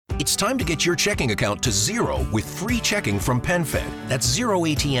It's time to get your checking account to zero with free checking from PenFed. That's zero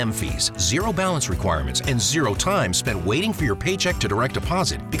ATM fees, zero balance requirements, and zero time spent waiting for your paycheck to direct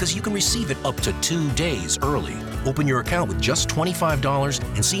deposit because you can receive it up to 2 days early. Open your account with just $25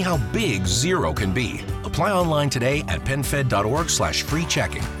 and see how big zero can be. Apply online today at PenFed.org/free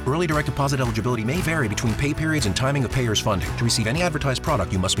checking. Early direct deposit eligibility may vary between pay periods and timing of payer's funding. To receive any advertised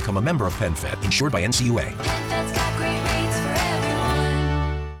product, you must become a member of PenFed, insured by NCUA. PenFed's got great rates for everyone.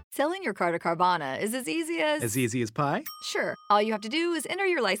 Selling your car to Carvana is as easy as... As easy as pie? Sure. All you have to do is enter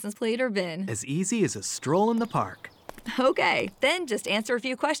your license plate or VIN. As easy as a stroll in the park. Okay, then just answer a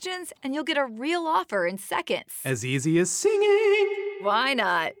few questions and you'll get a real offer in seconds. As easy as singing. Why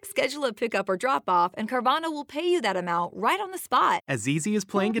not? Schedule a pickup or drop off and Carvana will pay you that amount right on the spot. As easy as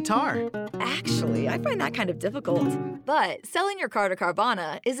playing guitar. Actually, I find that kind of difficult. But selling your car to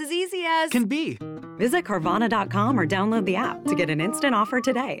Carvana is as easy as... Can be. Visit Carvana.com or download the app to get an instant offer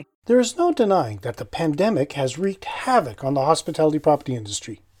today. There is no denying that the pandemic has wreaked havoc on the hospitality property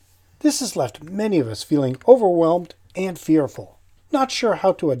industry. This has left many of us feeling overwhelmed and fearful, not sure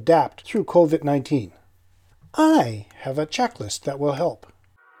how to adapt through COVID-19. I have a checklist that will help.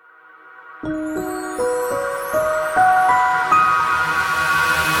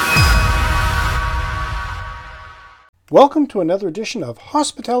 Welcome to another edition of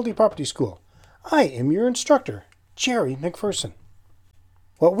Hospitality Property School. I am your instructor, Jerry McPherson.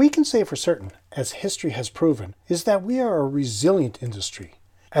 What we can say for certain, as history has proven, is that we are a resilient industry,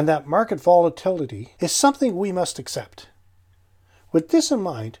 and that market volatility is something we must accept. With this in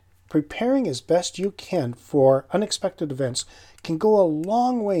mind, preparing as best you can for unexpected events can go a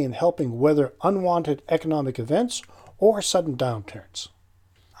long way in helping weather unwanted economic events or sudden downturns.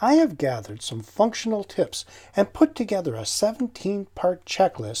 I have gathered some functional tips and put together a 17-part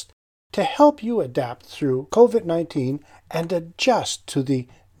checklist to help you adapt through COVID-19 and adjust to the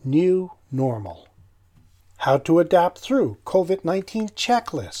new normal. How to adapt through COVID-19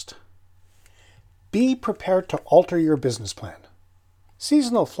 checklist. Be prepared to alter your business plan.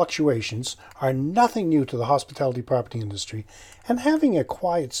 Seasonal fluctuations are nothing new to the hospitality property industry, and having a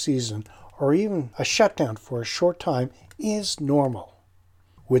quiet season or even a shutdown for a short time is normal.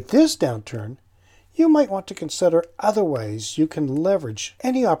 With this downturn, you might want to consider other ways you can leverage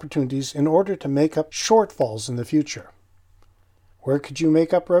any opportunities in order to make up shortfalls in the future. Where could you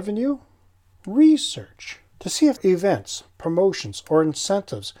make up revenue? Research to see if events, promotions, or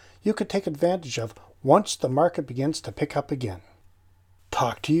incentives you could take advantage of once the market begins to pick up again.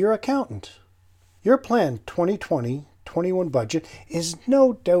 Talk to your accountant. Your planned 2020-21 budget is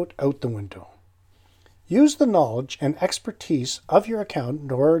no doubt out the window. Use the knowledge and expertise of your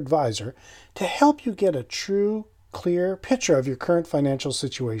accountant or advisor to help you get a true, clear picture of your current financial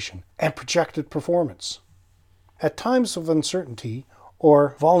situation and projected performance. At times of uncertainty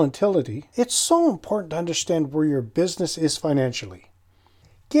or volatility, it's so important to understand where your business is financially.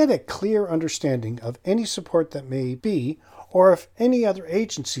 Get a clear understanding of any support that may be, or if any other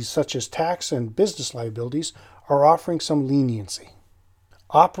agencies such as tax and business liabilities are offering some leniency.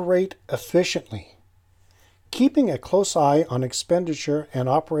 Operate efficiently. Keeping a close eye on expenditure and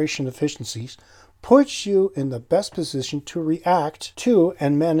operation efficiencies puts you in the best position to react to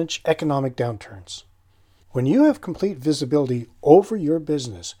and manage economic downturns. When you have complete visibility over your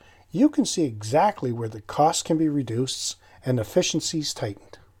business, you can see exactly where the costs can be reduced and efficiencies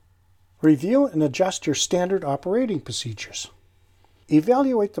tightened. Review and adjust your standard operating procedures.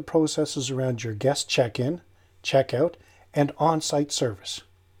 Evaluate the processes around your guest check-in, check-out, and on-site service.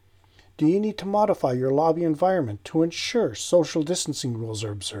 Do you need to modify your lobby environment to ensure social distancing rules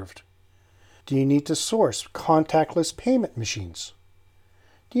are observed? Do you need to source contactless payment machines?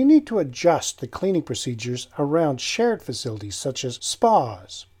 Do you need to adjust the cleaning procedures around shared facilities such as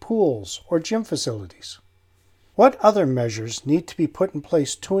spas, pools, or gym facilities? What other measures need to be put in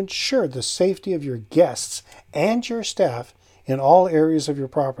place to ensure the safety of your guests and your staff in all areas of your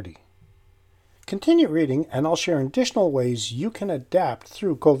property? Continue reading and I'll share additional ways you can adapt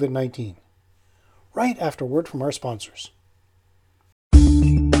through COVID-19. Right after a word from our sponsors.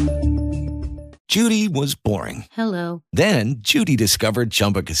 Judy was boring. Hello. Then Judy discovered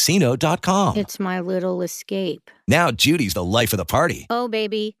ChumbaCasino.com. It's my little escape. Now Judy's the life of the party. Oh,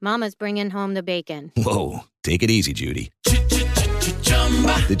 baby, mama's bringing home the bacon. Whoa, take it easy, Judy.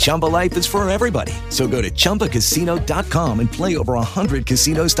 The Chumba life is for everybody. So go to ChumbaCasino.com and play over 100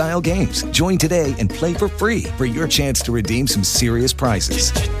 casino-style games. Join today and play for free for your chance to redeem some serious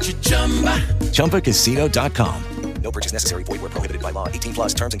prizes. ChumbaCasino.com. No purchase necessary. Void where prohibited by law. 18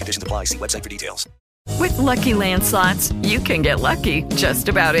 plus terms and conditions apply. See website for details. With Lucky Land Slots, you can get lucky just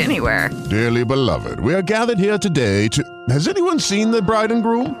about anywhere. Dearly beloved, we are gathered here today to... Has anyone seen the bride and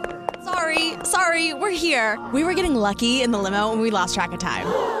groom? Sorry, we're here. We were getting lucky in the limo and we lost track of time.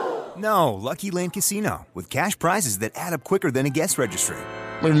 No, Lucky Land Casino, with cash prizes that add up quicker than a guest registry.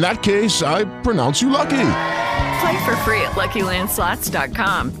 In that case, I pronounce you lucky. Play for free at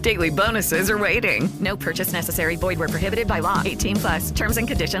LuckyLandSlots.com. Daily bonuses are waiting. No purchase necessary. Void where prohibited by law. 18 plus. Terms and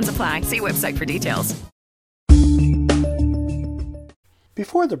conditions apply. See website for details.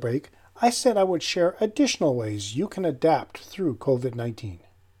 Before the break, I said I would share additional ways you can adapt through COVID-19.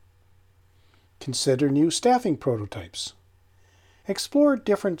 Consider new staffing prototypes. Explore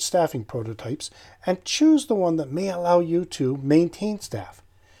different staffing prototypes and choose the one that may allow you to maintain staff.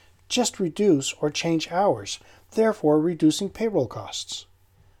 Just reduce or change hours, therefore reducing payroll costs.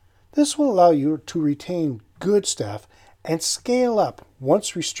 This will allow you to retain good staff and scale up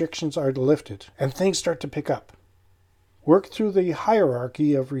once restrictions are lifted and things start to pick up. Work through the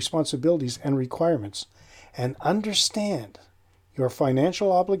hierarchy of responsibilities and requirements and understand your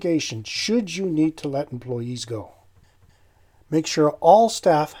financial obligation should you need to let employees go. Make sure all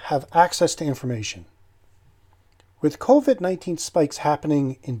staff have access to information. With COVID-19 spikes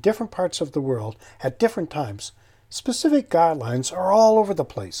happening in different parts of the world at different times, specific guidelines are all over the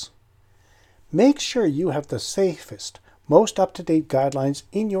place. Make sure you have the safest, most up-to-date guidelines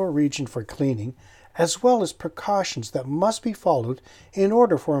in your region for cleaning, as well as precautions that must be followed in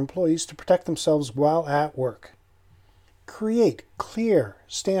order for employees to protect themselves while at work. Create clear,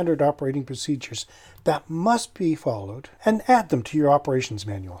 standard operating procedures that must be followed and add them to your operations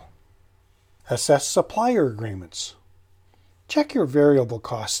manual. Assess supplier agreements. Check your variable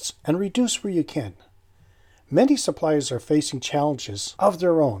costs and reduce where you can. Many suppliers are facing challenges of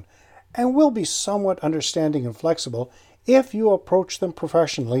their own and will be somewhat understanding and flexible if you approach them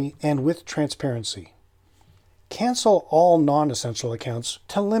professionally and with transparency. Cancel all non-essential accounts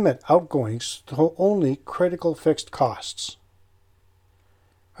to limit outgoings to only critical fixed costs.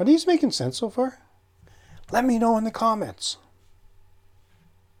 Are these making sense so far? Let me know in the comments.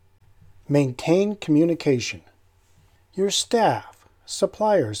 Maintain communication. Your staff,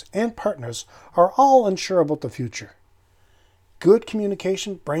 suppliers, and partners are all unsure about the future. Good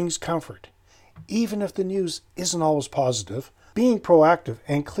communication brings comfort. Even if the news isn't always positive, being proactive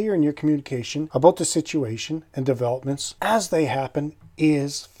and clear in your communication about the situation and developments as they happen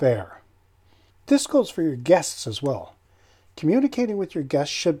is fair. This goes for your guests as well. Communicating with your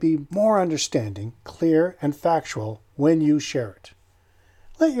guests should be more understanding, clear, and factual when you share it.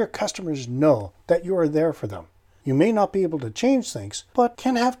 Let your customers know that you are there for them. You may not be able to change things, but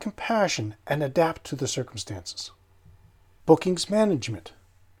can have compassion and adapt to the circumstances. Bookings management.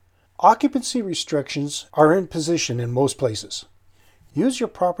 Occupancy restrictions are in position in most places. Use your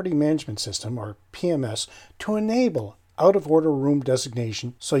property management system, or PMS, to enable out-of-order room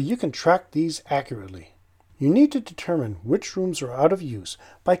designation so you can track these accurately. You need to determine which rooms are out of use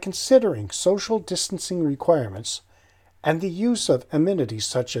by considering social distancing requirements and the use of amenities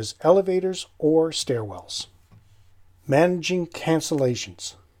such as elevators or stairwells. Managing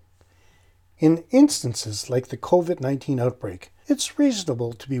cancellations. In instances like the COVID-19 outbreak, it's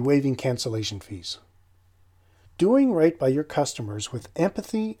reasonable to be waiving cancellation fees. Doing right by your customers with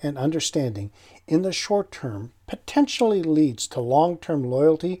empathy and understanding in the short term potentially leads to long-term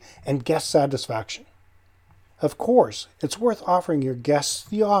loyalty and guest satisfaction. Of course, it's worth offering your guests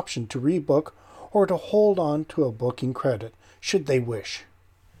the option to rebook or to hold on to a booking credit should they wish.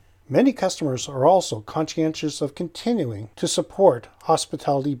 Many customers are also conscientious of continuing to support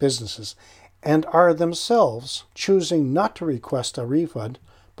hospitality businesses and are themselves choosing not to request a refund,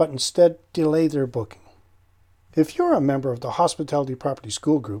 but instead delay their booking. If you're a member of the Hospitality Property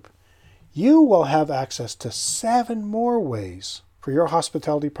School Group, you will have access to 7 more ways for your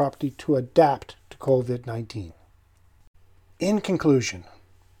hospitality property to adapt to COVID-19. In conclusion,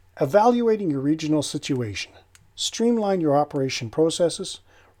 evaluating your regional situation, streamline your operation processes,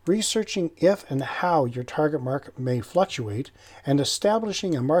 researching if and how your target market may fluctuate, and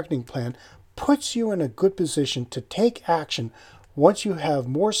establishing a marketing plan puts you in a good position to take action once you have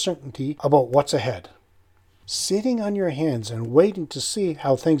more certainty about what's ahead. Sitting on your hands and waiting to see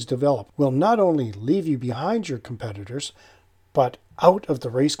how things develop will not only leave you behind your competitors, but out of the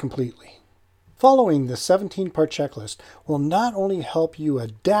race completely. Following the 17-part checklist will not only help you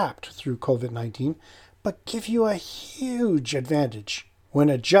adapt through COVID-19, but give you a huge advantage when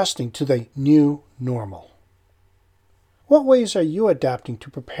adjusting to the new normal. What ways are you adapting to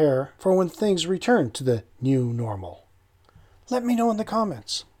prepare for when things return to the new normal? Let me know in the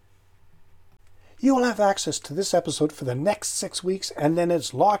comments. You will have access to this episode for the next 6 weeks, and then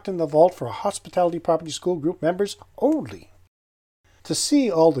it's locked in the vault for Hospitality Property School Group members only. To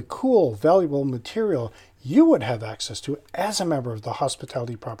see all the cool, valuable material you would have access to as a member of the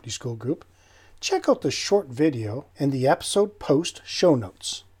Hospitality Property School group, check out the short video in the episode post show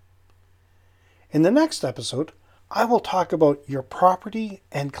notes. In the next episode, I will talk about your property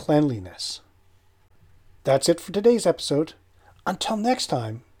and cleanliness. That's it for today's episode. Until next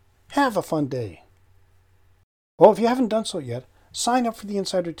time, have a fun day. Well, if you haven't done so yet, sign up for the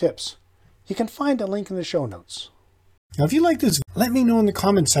Insider Tips. You can find a link in the show notes. Now, if you like this, let me know in the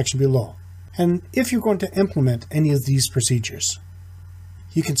comments section below, and if you're going to implement any of these procedures.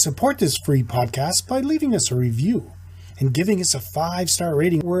 You can support this free podcast by leaving us a review and giving us a 5-star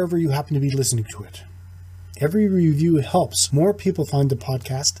rating wherever you happen to be listening to it. Every review helps more people find the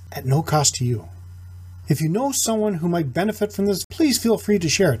podcast at no cost to you. If you know someone who might benefit from this, please feel free to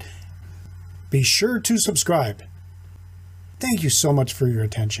share it. Be sure to subscribe. Thank you so much for your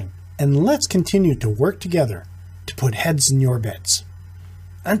attention, and let's continue to work together to put heads in your beds.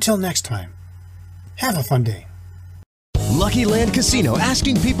 Until next time, have a fun day. Lucky Land Casino,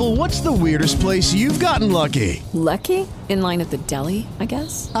 asking people, what's the weirdest place you've gotten lucky? Lucky? In line at the deli, I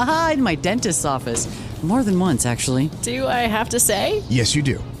guess? Aha, in my dentist's office. More than once, actually. Do I have to say? Yes, you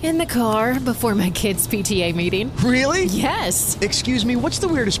do. In the car before my kids' PTA meeting. Really? Yes. Excuse me, what's the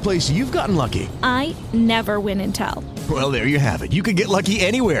weirdest place you've gotten lucky? I never win and tell. Well, there you have it. You can get lucky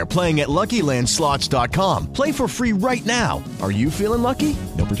anywhere, playing at LuckyLandSlots.com. Play for free right now. Are you feeling lucky?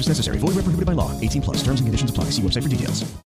 No purchase necessary. Void where prohibited by law. 18+. Terms and conditions apply. See website for details.